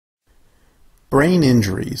Brain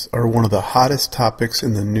injuries are one of the hottest topics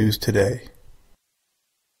in the news today.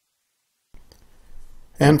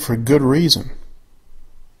 And for good reason.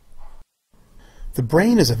 The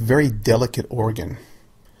brain is a very delicate organ,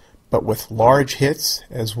 but with large hits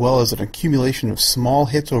as well as an accumulation of small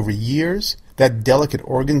hits over years, that delicate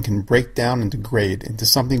organ can break down and degrade into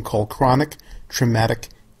something called chronic traumatic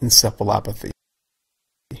encephalopathy.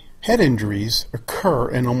 Head injuries occur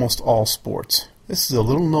in almost all sports. This is a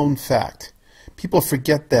little known fact. People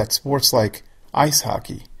forget that sports like ice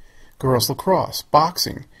hockey, girls lacrosse,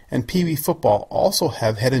 boxing, and Pee Wee football also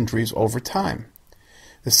have head injuries over time.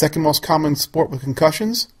 The second most common sport with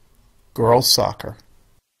concussions? Girls soccer.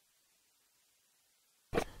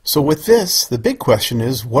 So with this, the big question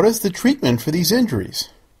is, what is the treatment for these injuries?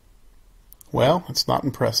 Well, it's not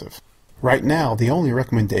impressive. Right now, the only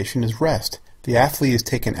recommendation is rest. The athlete is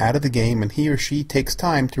taken out of the game and he or she takes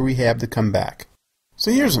time to rehab to come back. So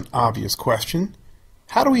here's an obvious question.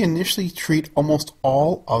 How do we initially treat almost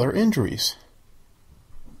all other injuries?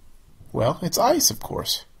 Well, it's ice, of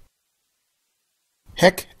course.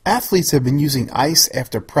 Heck, athletes have been using ice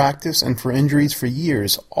after practice and for injuries for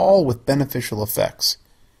years, all with beneficial effects.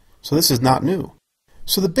 So this is not new.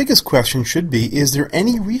 So the biggest question should be, is there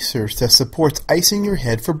any research that supports icing your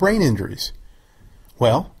head for brain injuries?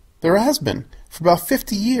 Well, there has been. For about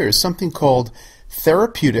 50 years, something called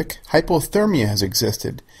Therapeutic Hypothermia has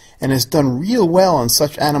existed and has done real well on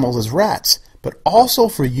such animals as rats, but also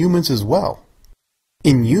for humans as well.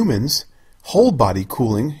 In humans, whole body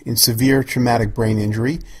cooling in severe traumatic brain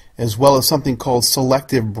injury, as well as something called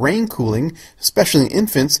selective brain cooling, especially in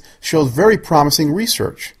infants, shows very promising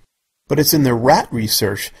research. But it's in the rat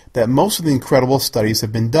research that most of the incredible studies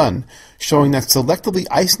have been done, showing that selectively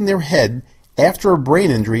icing their head after a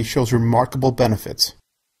brain injury shows remarkable benefits.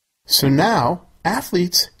 So now,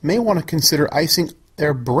 athletes may want to consider icing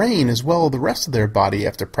their brain as well as the rest of their body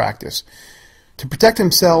after practice to protect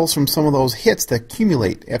themselves from some of those hits that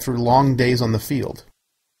accumulate after long days on the field.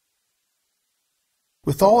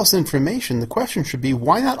 With all this information, the question should be,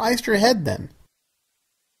 why not ice your head then?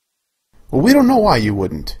 Well, we don't know why you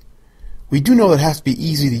wouldn't. We do know that it has to be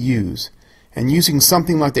easy to use, and using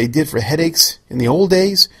something like they did for headaches in the old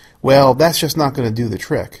days, well, that's just not going to do the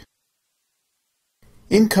trick.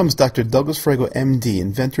 In comes Dr. Douglas Frago, MD,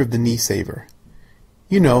 inventor of the knee saver.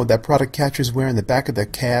 You know, that product catchers wear in the back of their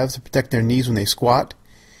calves to protect their knees when they squat.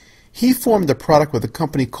 He formed a product with a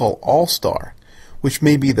company called All-Star, which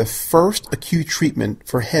may be the first acute treatment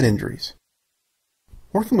for head injuries.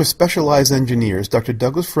 Working with specialized engineers, Dr.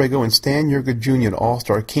 Douglas Frago and Stan Yerga Jr. at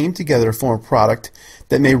All-Star came together to form a product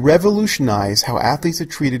that may revolutionize how athletes are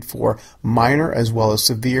treated for minor as well as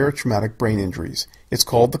severe traumatic brain injuries. It's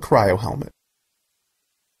called the Cryo helmet.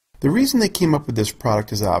 The reason they came up with this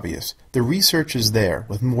product is obvious. The research is there,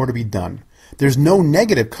 with more to be done. There's no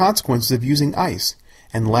negative consequences of using ice.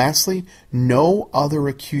 And lastly, no other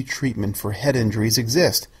acute treatment for head injuries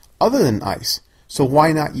exists other than ice, so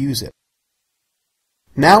why not use it?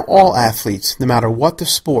 Now all athletes, no matter what the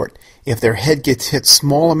sport, if their head gets hit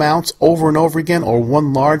small amounts over and over again or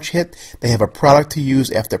one large hit, they have a product to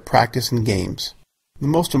use after practice and games. The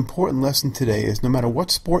most important lesson today is no matter what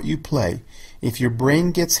sport you play, if your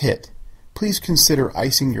brain gets hit, please consider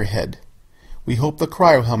icing your head. We hope the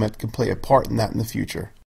Cryo helmet can play a part in that in the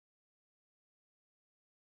future.